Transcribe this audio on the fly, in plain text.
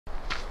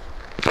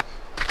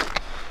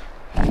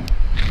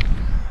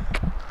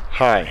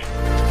Hi.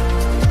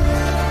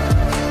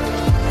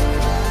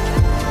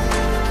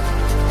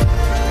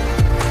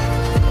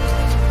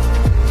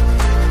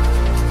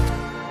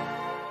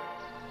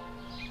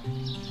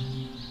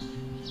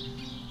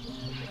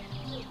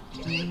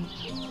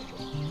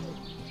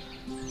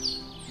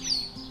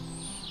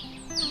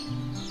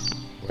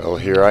 Well,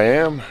 here I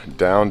am,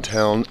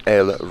 downtown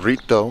El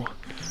Rito.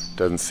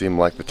 Doesn't seem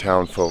like the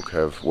town folk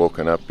have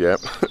woken up yet.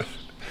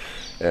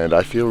 And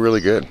I feel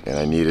really good, and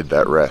I needed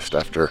that rest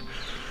after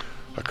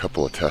a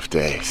couple of tough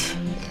days.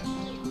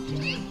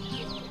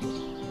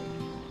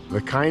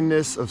 The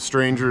kindness of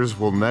strangers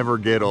will never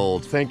get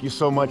old. Thank you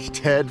so much,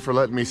 Ted, for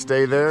letting me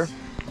stay there.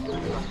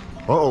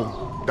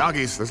 Uh-oh,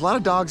 doggies. There's a lot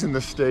of dogs in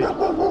this state.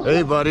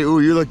 Hey, buddy.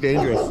 Ooh, you look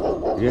dangerous.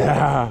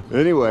 Yeah.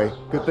 Anyway,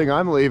 good thing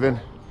I'm leaving.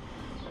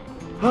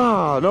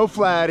 Ah, no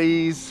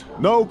flatties,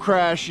 no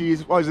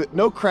crashies. What is it?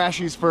 No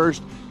crashies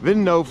first,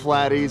 then no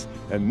flatties,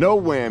 and no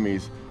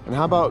whammies. And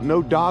how about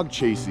no dog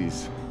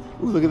chasies?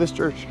 Ooh, look at this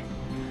church.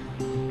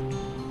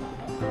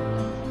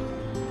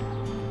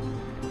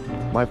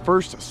 My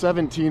first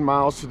 17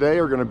 miles today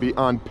are gonna be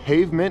on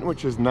pavement,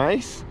 which is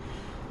nice.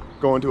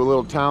 Going to a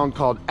little town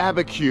called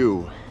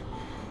Abiquiu.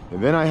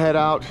 And then I head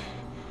out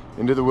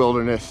into the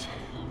wilderness.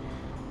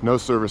 No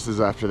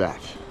services after that.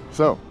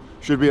 So,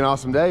 should be an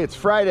awesome day. It's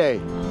Friday.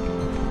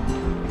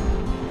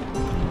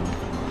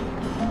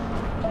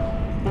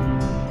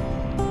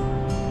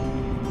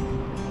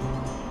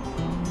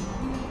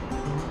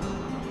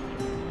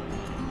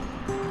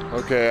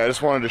 Okay, I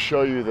just wanted to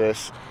show you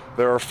this.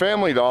 There are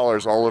Family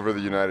Dollars all over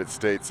the United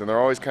States, and they're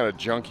always kind of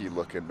junky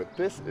looking, but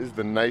this is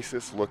the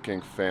nicest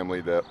looking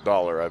Family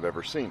Dollar I've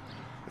ever seen.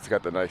 It's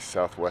got the nice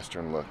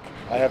southwestern look.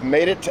 I have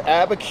made it to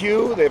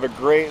Abiquiu. They have a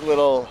great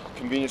little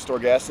convenience store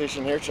gas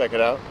station here. Check it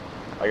out.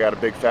 I got a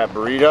big fat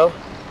burrito.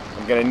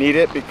 I'm gonna need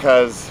it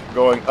because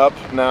going up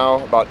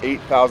now about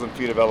 8,000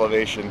 feet of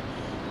elevation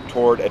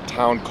toward a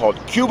town called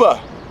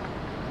Cuba.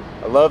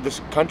 I love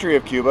this country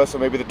of Cuba, so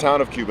maybe the town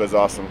of Cuba is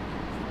awesome.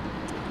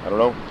 I don't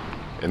know.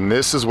 And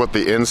this is what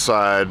the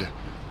inside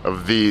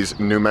of these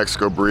New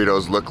Mexico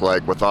burritos look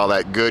like with all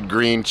that good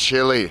green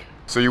chili.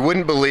 So you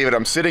wouldn't believe it.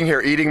 I'm sitting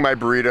here eating my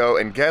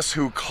burrito, and guess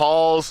who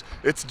calls?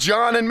 It's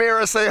John and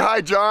Mira. Say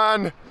hi,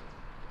 John.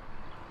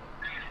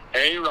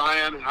 Hey,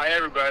 Ryan. Hi,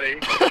 everybody.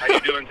 How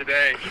you doing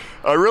today?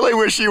 I really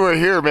wish you were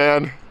here,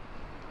 man.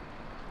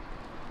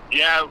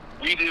 Yeah,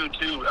 we do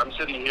too. I'm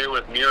sitting here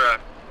with Mira.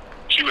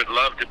 She would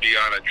love to be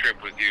on a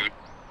trip with you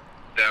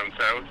down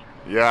south.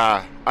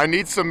 Yeah, I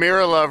need some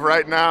Mira love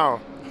right now.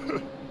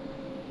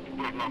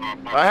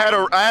 I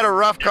had a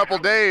rough couple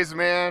days,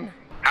 man.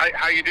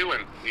 How you doing?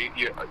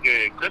 You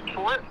equipped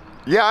for it?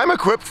 Yeah, I'm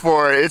equipped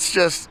for it. It's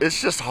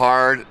just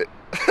hard.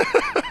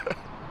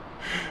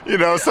 You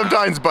know,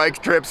 sometimes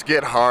bike trips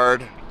get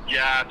hard.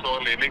 Yeah,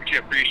 totally. It makes you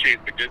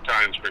appreciate the good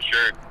times for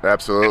sure.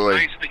 Absolutely.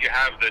 It's nice that you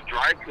have the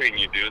drivetrain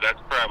you do.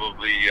 That's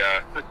probably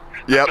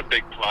yep. a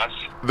big plus.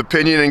 The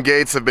pinion and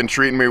gates have been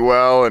treating me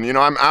well, and you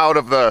know, I'm out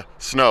of the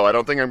snow. I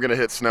don't think I'm gonna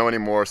hit snow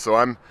anymore, so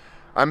I'm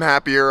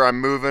happier.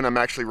 I'm moving. I'm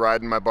actually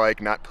riding my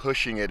bike, not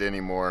pushing it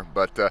anymore.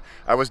 But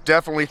I was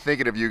definitely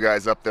thinking of you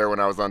guys up there when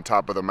I was on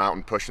top of the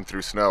mountain pushing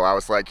through snow. I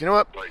was like, you know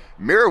what?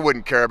 Mira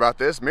wouldn't care about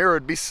this. Mira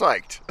would be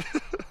psyched.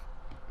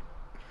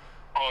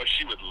 Oh,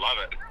 she would love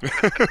it.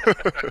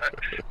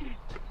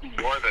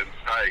 More than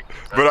psyched.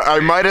 But I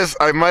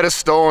might have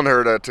stolen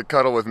her to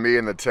cuddle with me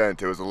in the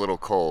tent. It was a little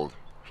cold.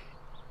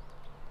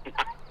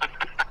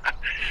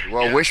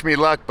 Well, yeah. Wish me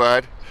luck,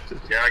 bud.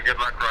 Yeah, good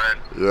luck, Ryan.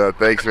 Yeah,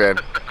 thanks, man.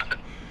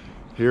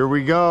 Here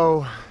we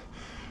go.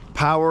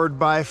 Powered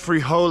by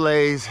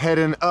frijoles,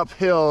 heading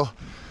uphill.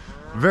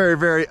 Very,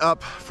 very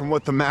up from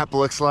what the map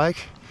looks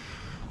like.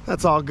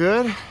 That's all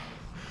good,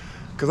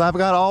 because I've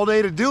got all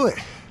day to do it.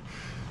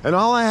 And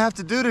all I have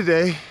to do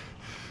today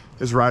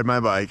is ride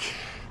my bike.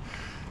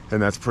 And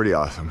that's pretty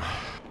awesome.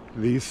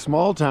 These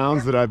small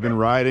towns that I've been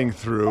riding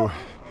through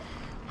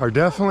are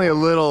definitely a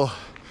little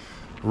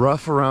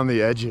rough around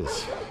the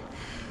edges.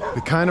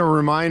 They kind of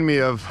remind me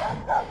of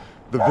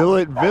the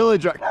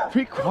village.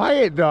 Be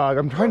quiet, dog.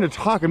 I'm trying to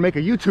talk and make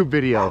a YouTube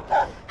video.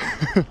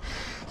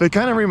 They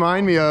kind of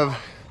remind me of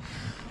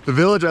the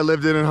village I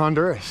lived in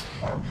Honduras.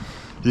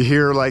 You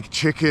hear like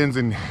chickens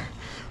and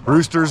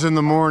roosters in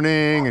the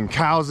morning and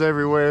cows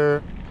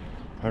everywhere.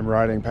 I'm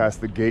riding past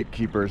the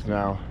gatekeepers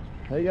now.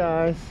 Hey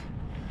guys.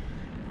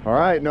 All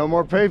right, no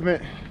more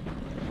pavement.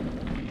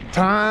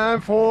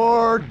 Time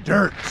for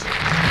dirt.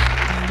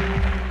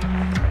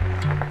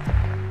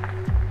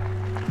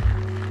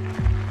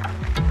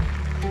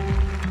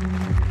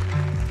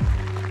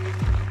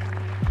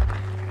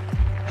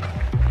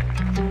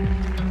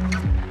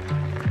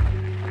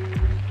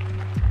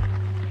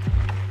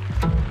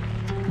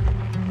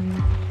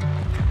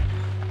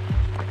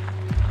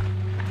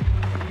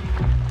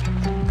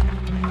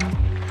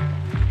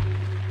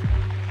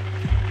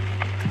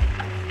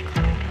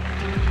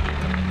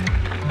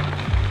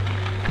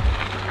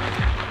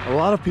 A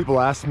lot of people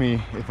ask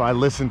me if I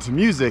listen to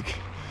music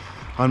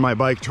on my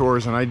bike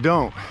tours, and I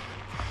don't.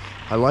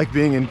 I like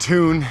being in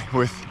tune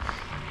with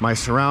my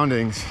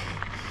surroundings,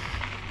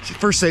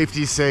 for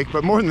safety's sake,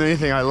 but more than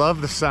anything, I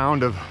love the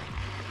sound of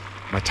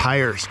my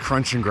tires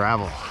crunching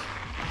gravel.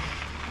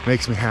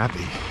 Makes me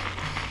happy.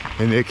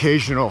 And the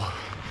occasional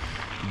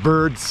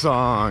bird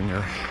song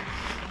or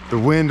the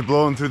wind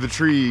blowing through the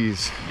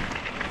trees.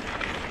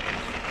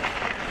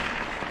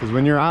 Because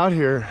when you're out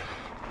here,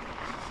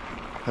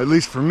 at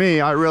least for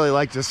me, I really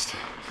like just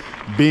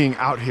being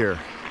out here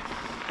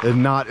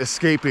and not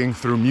escaping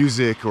through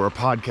music or a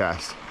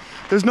podcast.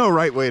 There's no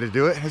right way to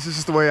do it. This is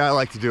just the way I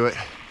like to do it.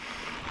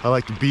 I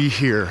like to be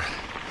here.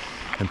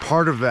 And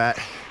part of that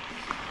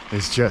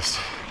is just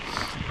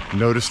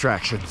no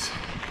distractions,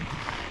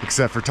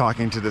 except for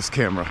talking to this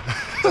camera.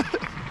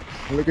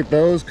 Look at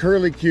those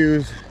curly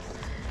cues.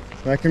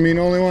 That can mean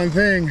only one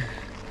thing: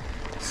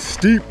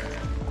 steep.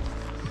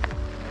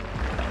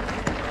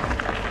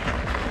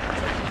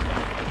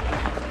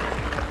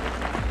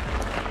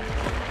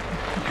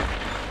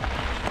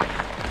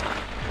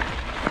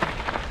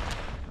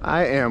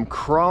 I am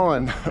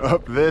crawling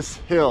up this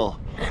hill.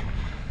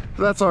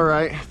 That's all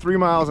right. 3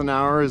 miles an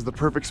hour is the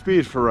perfect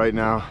speed for right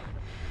now.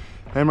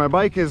 And my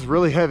bike is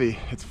really heavy.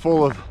 It's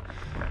full of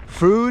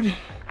food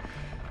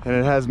and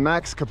it has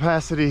max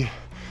capacity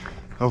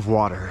of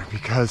water,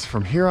 because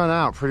from here on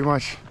out, pretty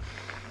much,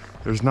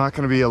 there's not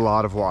gonna be a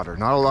lot of water,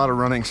 not a lot of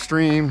running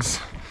streams.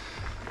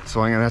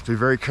 So I'm gonna have to be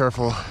very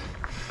careful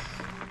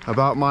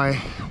about my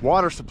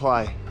water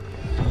supply.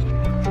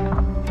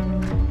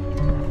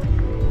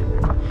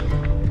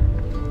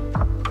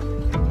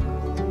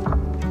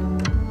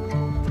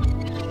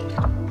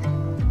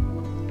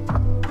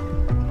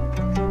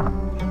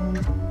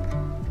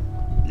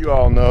 You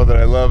all know that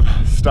I love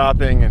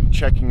stopping and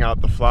checking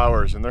out the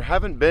flowers, and there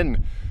haven't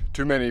been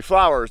too many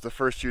flowers. The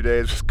first few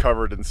days was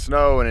covered in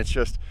snow, and it's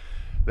just,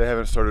 they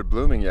haven't started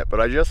blooming yet. But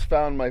I just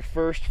found my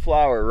first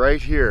flower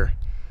right here,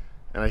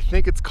 and I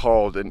think it's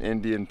called an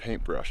Indian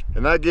paintbrush.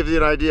 And that gives you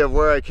an idea of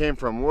where I came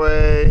from,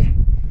 way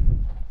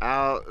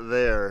out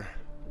there.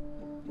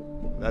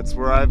 That's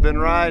where I've been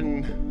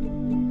riding.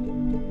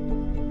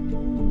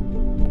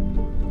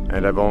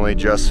 And I've only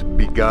just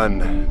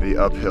begun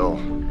the uphill.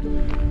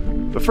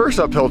 The first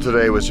uphill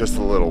today was just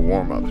a little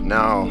warm up.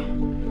 Now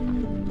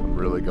I'm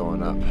really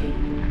going up.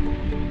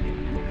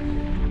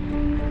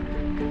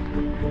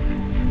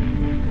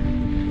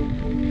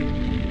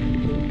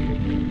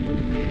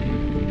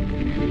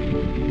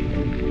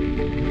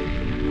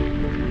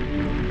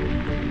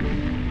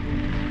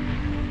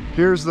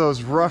 Here's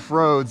those rough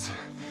roads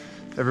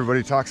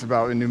everybody talks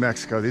about in New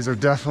Mexico. These are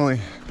definitely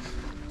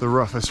the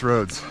roughest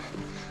roads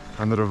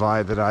on the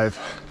divide that I've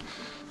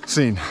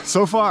seen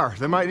so far.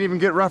 They might even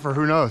get rougher,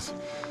 who knows?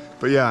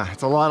 But yeah,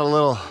 it's a lot of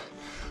little,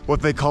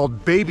 what they call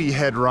baby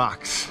head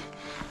rocks.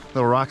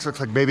 Little rocks look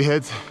like baby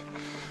heads.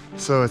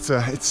 So it's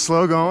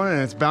slow going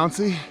and it's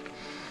bouncy.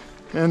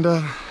 And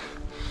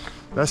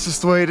that's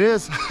just the way it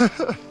is. You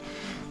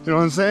know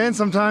what I'm saying?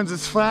 Sometimes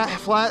it's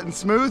flat and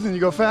smooth and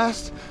you go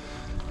fast.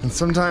 And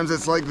sometimes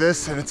it's like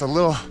this and it's a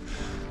little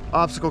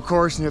obstacle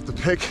course and you have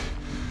to pick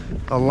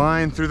a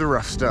line through the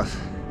rough stuff.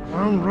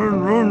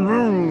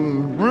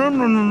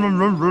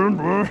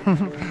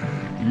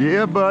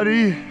 Yeah,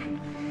 buddy.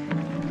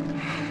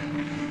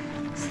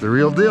 It's the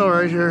real deal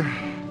right here.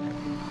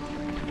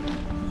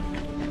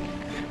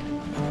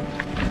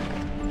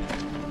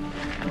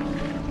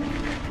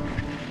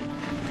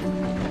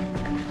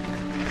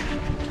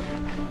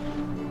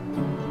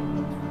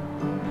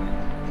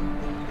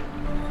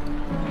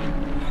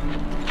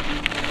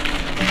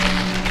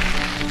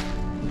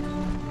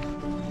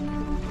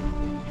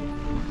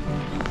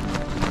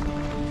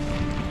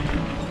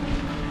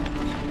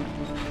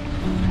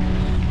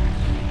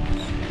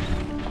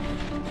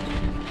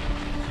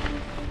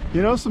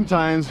 You know,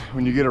 sometimes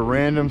when you get a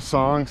random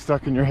song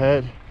stuck in your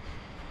head,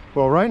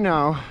 well, right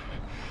now,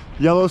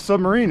 Yellow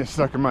Submarine is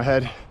stuck in my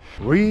head.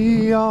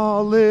 We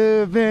all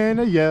live in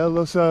a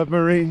yellow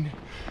submarine,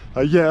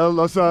 a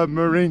yellow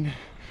submarine,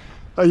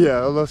 a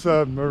yellow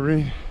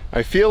submarine.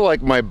 I feel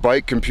like my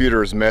bike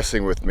computer is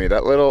messing with me.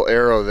 That little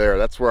arrow there,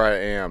 that's where I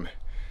am.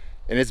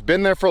 And it's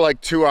been there for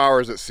like 2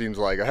 hours, it seems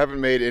like. I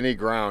haven't made any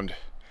ground.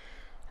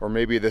 Or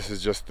maybe this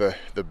is just the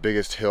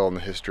biggest hill in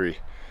the history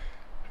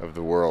of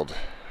the world.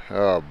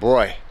 Oh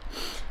boy,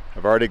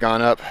 I've already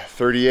gone up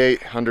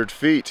 3,800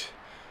 feet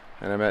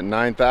and I'm at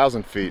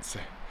 9,000 feet.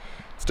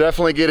 It's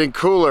definitely getting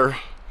cooler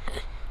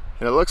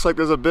and it looks like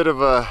there's a bit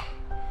of a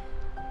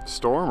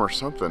storm or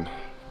something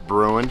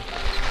brewing.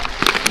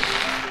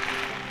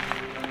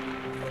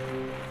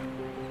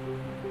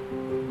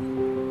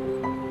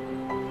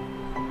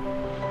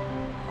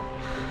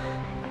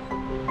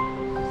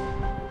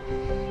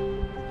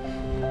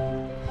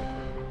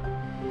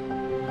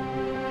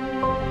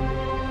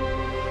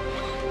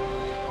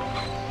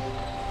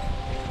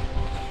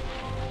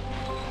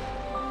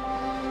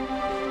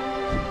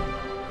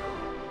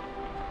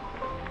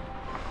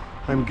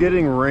 I'm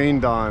getting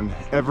rained on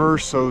ever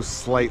so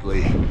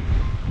slightly.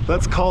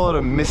 Let's call it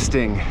a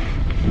misting.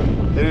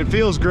 And it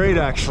feels great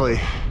actually.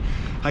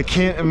 I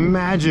can't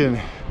imagine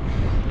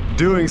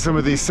doing some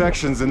of these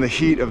sections in the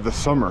heat of the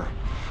summer.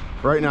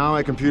 Right now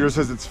my computer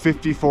says it's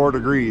 54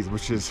 degrees,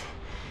 which is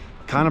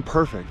kind of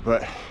perfect,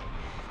 but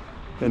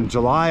in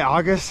July,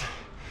 August,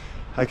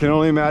 I can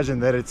only imagine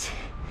that it's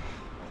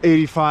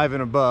 85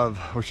 and above,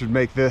 which would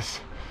make this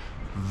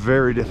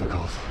very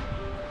difficult.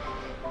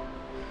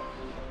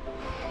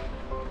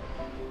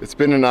 It's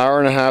been an hour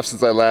and a half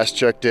since I last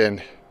checked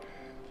in.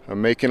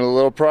 I'm making a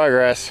little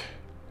progress.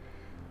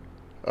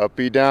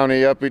 Uppy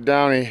downy, uppy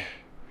downy.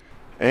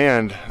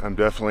 And I'm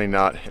definitely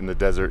not in the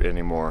desert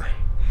anymore.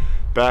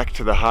 Back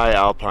to the high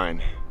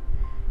alpine.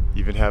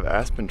 Even have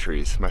aspen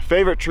trees, my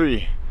favorite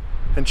tree.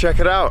 And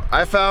check it out,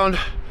 I found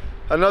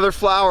another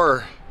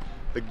flower.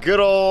 The good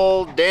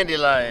old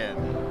dandelion.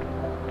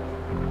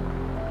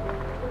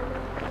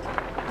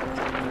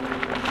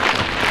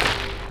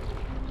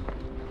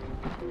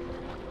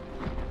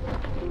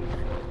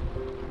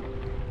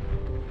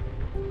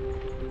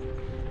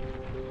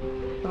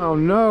 Oh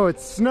no,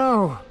 it's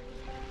snow.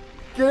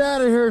 Get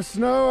out of here,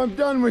 snow, I'm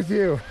done with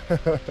you.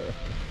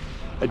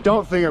 I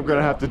don't think I'm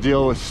gonna have to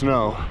deal with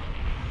snow.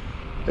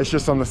 It's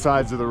just on the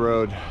sides of the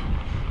road.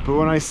 But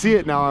when I see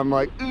it now, I'm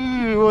like,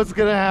 what's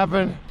gonna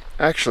happen?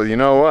 Actually, you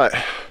know what?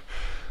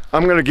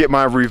 I'm gonna get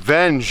my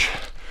revenge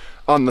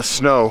on the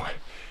snow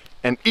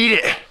and eat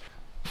it.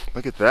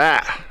 Look at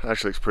that.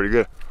 Actually looks pretty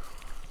good.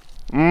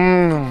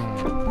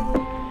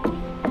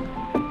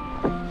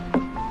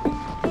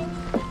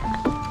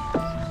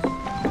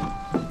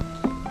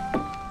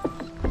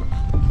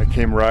 I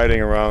came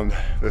riding around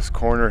this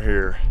corner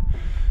here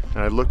and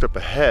I looked up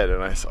ahead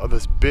and I saw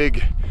this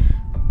big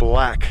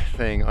black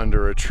thing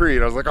under a tree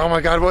and I was like, oh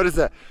my God, what is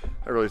that?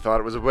 I really thought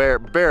it was a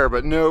bear,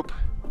 but nope.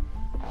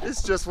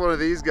 It's just one of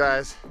these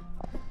guys.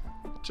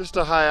 Just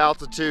a high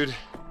altitude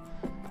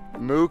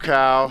moo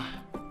cow.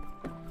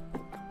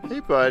 Hey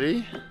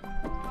buddy.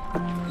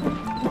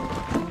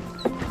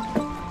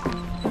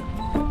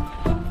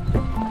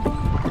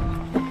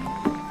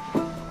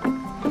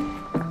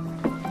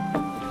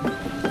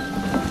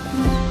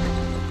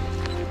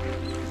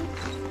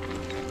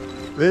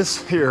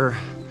 This here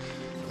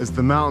is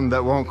the mountain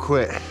that won't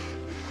quit.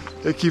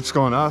 It keeps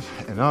going up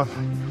and up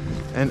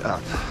and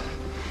up.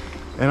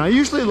 And I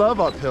usually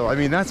love uphill. I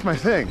mean, that's my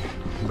thing.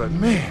 But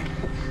man,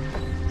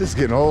 this is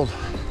getting old.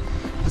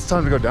 It's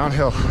time to go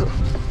downhill.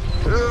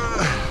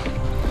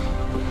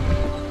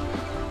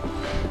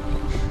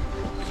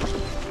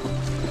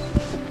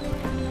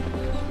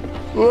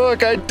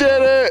 Look, I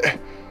did it!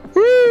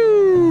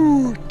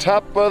 Woo!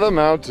 Top of the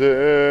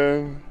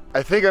mountain.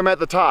 I think I'm at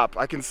the top.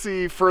 I can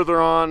see further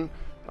on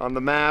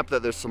the map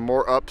that there's some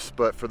more ups,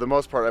 but for the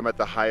most part I'm at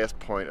the highest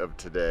point of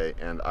today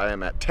and I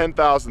am at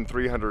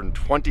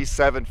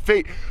 10,327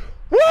 feet.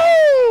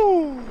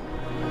 Woo!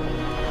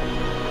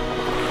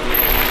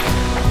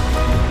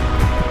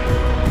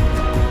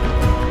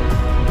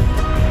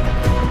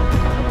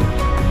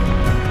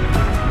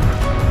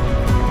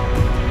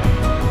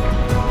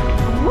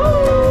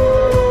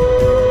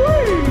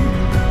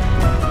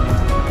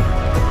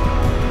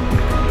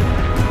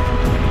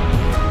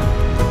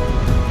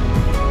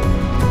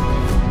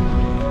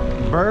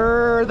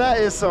 That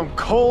is some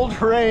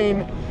cold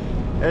rain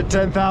at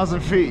 10,000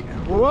 feet.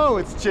 Whoa,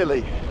 it's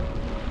chilly.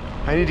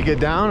 I need to get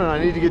down and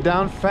I need to get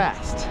down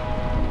fast.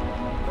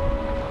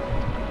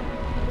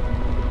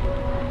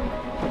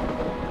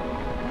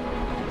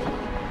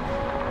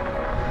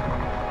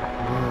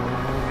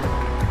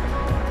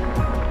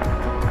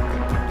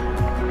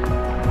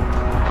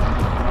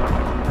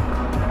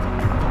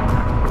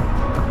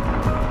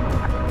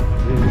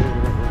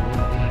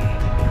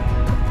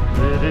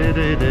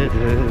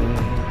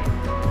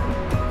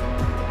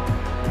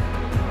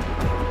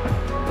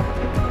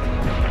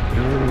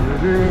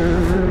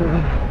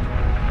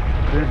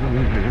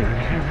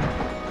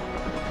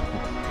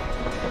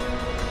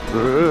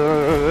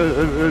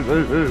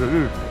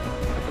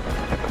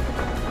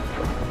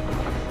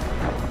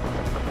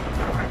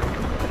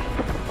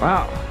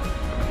 Wow.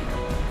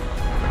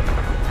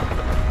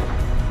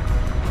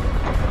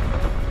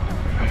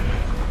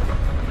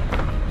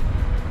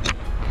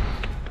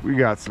 We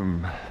got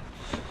some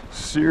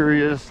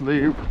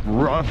seriously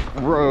rough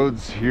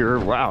roads here.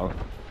 Wow.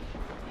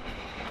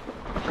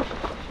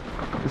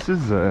 This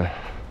is the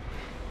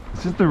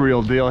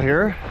real deal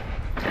here.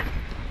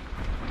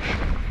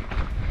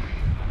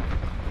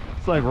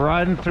 It's like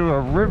riding through a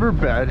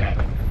riverbed.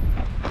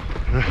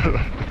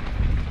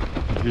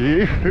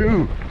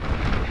 Yee-hoo.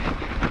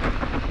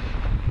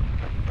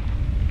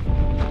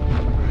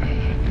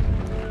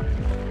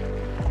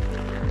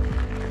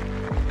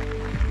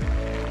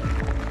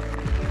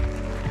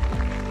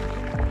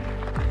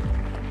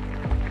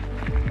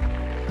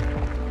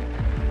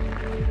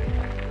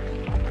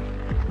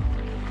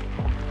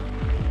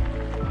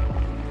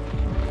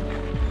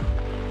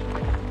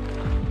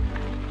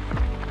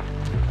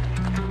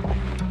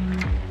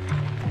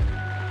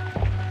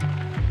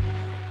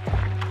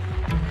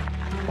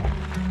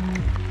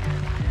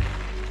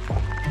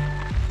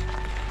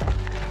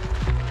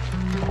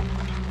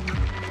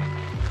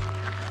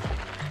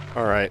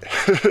 All right,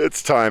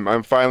 it's time.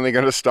 I'm finally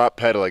gonna stop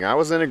pedaling. I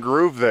was in a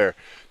groove there.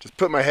 Just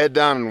put my head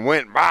down and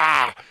went,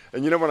 bah!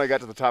 And you know when I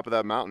got to the top of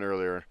that mountain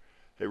earlier,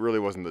 it really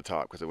wasn't the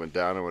top because it went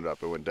down and went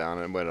up, it went down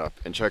and went up.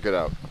 And check it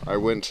out. I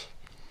went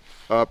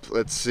up,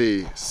 let's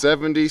see,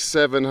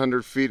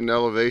 7,700 feet in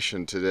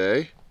elevation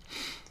today.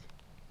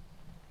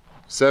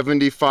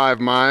 75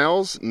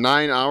 miles,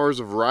 9 hours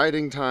of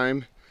riding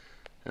time,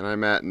 and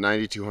I'm at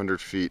 9,200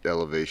 feet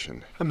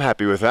elevation. I'm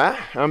happy with that.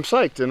 I'm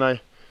psyched, and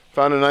I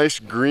found a nice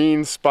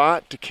green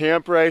spot to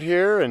camp right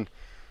here, and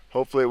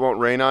hopefully it won't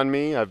rain on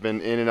me. I've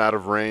been in and out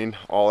of rain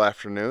all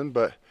afternoon,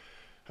 but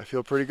I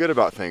feel pretty good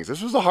about things.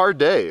 This was a hard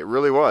day, it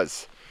really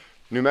was.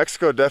 New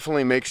Mexico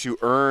definitely makes you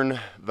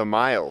earn the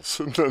miles.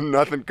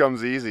 Nothing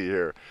comes easy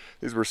here.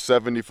 These were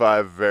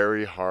 75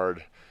 very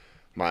hard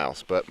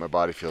miles, but my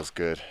body feels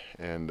good,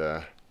 and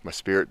my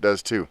spirit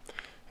does too,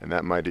 and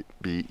that might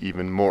be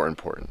even more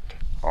important.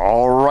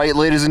 All right,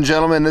 ladies and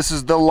gentlemen, this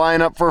is the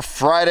lineup for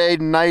Friday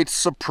night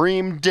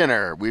supreme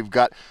dinner. We've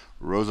got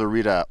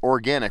Rosarita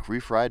organic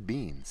refried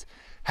beans,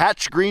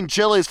 Hatch green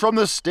chilies from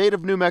the state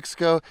of New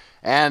Mexico,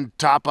 and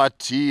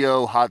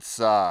Tapatio hot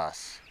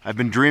sauce. I've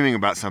been dreaming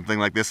about something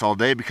like this all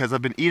day because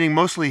I've been eating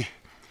mostly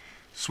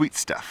sweet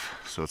stuff,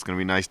 so it's gonna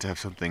be nice to have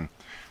something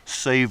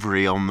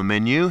savory on the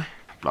menu.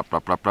 Blop,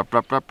 blop, blop, blop,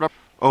 blop, blop, blop.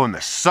 Oh, and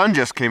the sun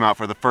just came out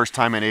for the first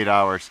time in 8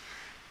 hours.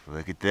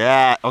 Look at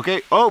that.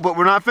 Okay, oh, but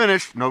we're not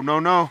finished. No, no,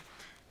 no.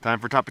 Time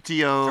for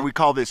Tapatio. We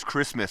call this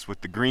Christmas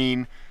with the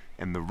green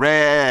and the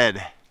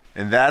red.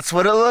 And that's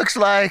what it looks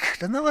like.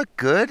 Doesn't that look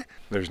good?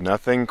 There's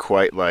nothing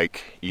quite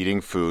like eating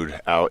food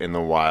out in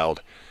the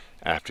wild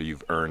after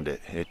you've earned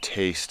it. It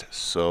tastes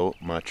so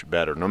much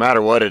better, no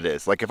matter what it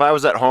is. Like if I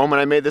was at home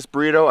and I made this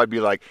burrito, I'd be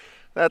like,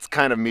 that's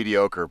kind of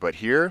mediocre, but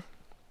here,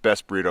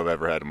 best burrito I've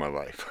ever had in my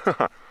life.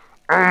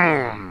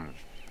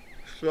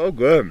 So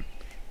good.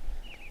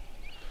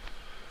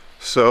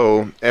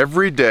 So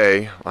every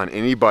day on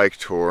any bike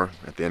tour,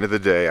 at the end of the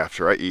day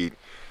after I eat,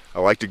 I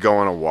like to go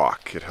on a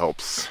walk. It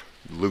helps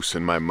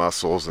loosen my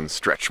muscles and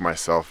stretch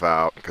myself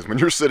out, because when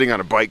you're sitting on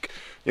a bike,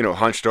 you know,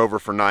 hunched over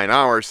for 9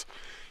 hours,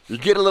 you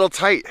get a little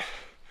tight.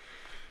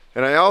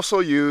 And I also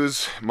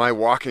use my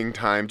walking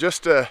time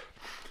just to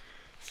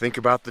think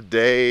about the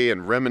day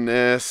and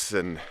reminisce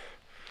and,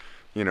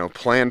 you know,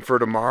 plan for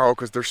tomorrow,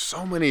 because there's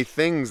so many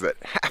things that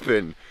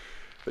happen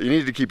that you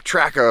need to keep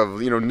track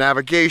of, you know,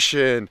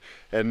 navigation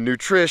and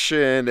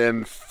nutrition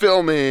and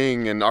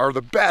filming, and are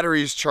the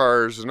batteries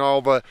charged, and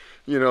all the,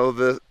 you know,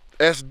 the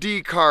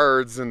SD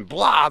cards and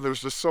blah.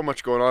 There's just so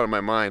much going on in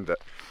my mind that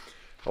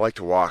I like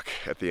to walk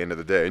at the end of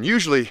the day. And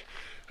usually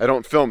I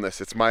don't film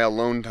this, it's my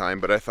alone time,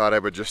 but I thought I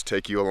would just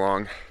take you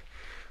along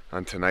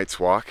on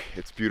tonight's walk.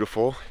 It's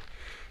beautiful.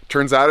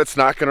 Turns out it's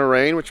not gonna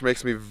rain, which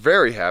makes me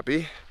very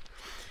happy.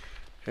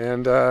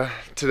 And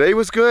today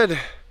was good.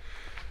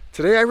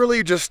 Today I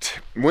really just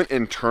went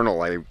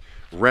internal. I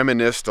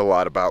reminisced a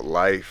lot about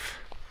life.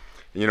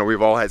 You know,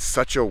 we've all had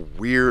such a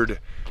weird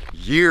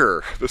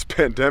year. This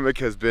pandemic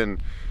has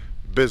been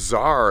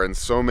bizarre in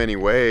so many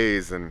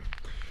ways, and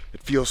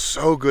it feels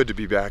so good to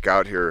be back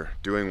out here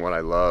doing what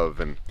I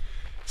love and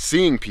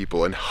seeing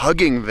people and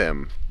hugging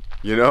them,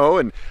 you know.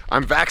 And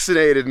I'm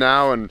vaccinated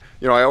now, and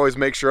you know, I always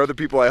make sure other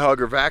people I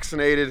hug are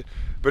vaccinated,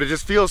 but it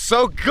just feels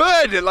so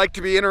good. I like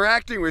to be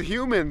interacting with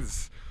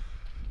humans.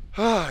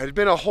 It'd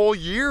been a whole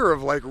year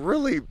of like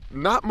really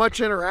not much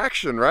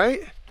interaction,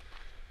 right?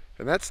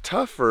 And that's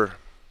tough for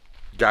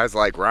guys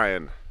like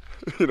Ryan.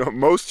 You know,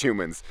 most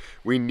humans,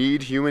 we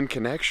need human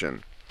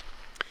connection.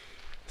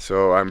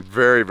 So I'm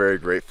very, very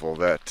grateful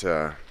that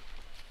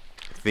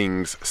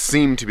things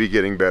seem to be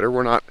getting better.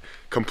 We're not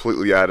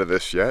completely out of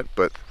this yet,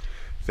 but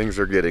things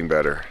are getting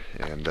better,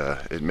 and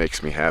it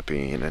makes me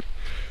happy, and it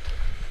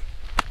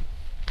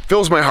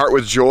fills my heart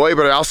with joy.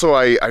 But also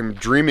I'm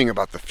dreaming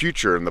about the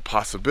future and the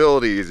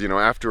possibilities. You know,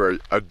 after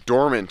a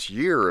dormant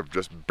year of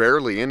just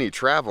barely any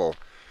travel,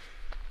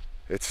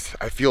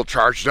 I feel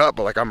charged up,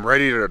 like I'm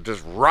ready to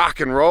just rock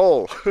and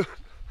roll.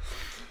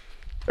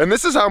 And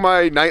this is how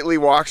my nightly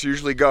walks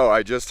usually go.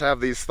 I just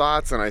have these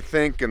thoughts and I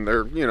think, and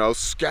they're, you know,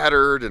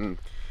 scattered,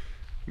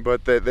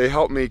 but they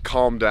help me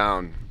calm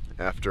down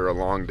after a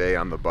long day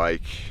on the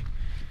bike,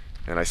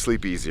 and I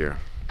sleep easier.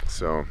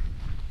 So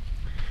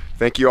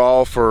thank you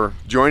all for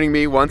joining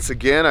me once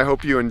again. I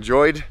hope you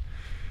enjoyed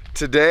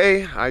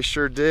today. I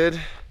sure did.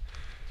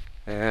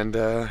 And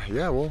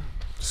yeah, we'll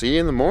see you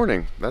in the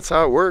morning. That's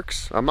how it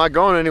works. I'm not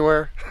going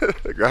anywhere.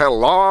 I got a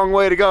long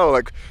way to go,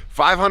 like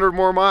 500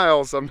 more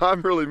miles. I'm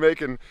not really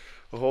making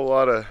a whole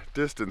lot of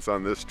distance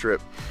on this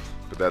trip,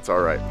 but that's all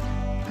right.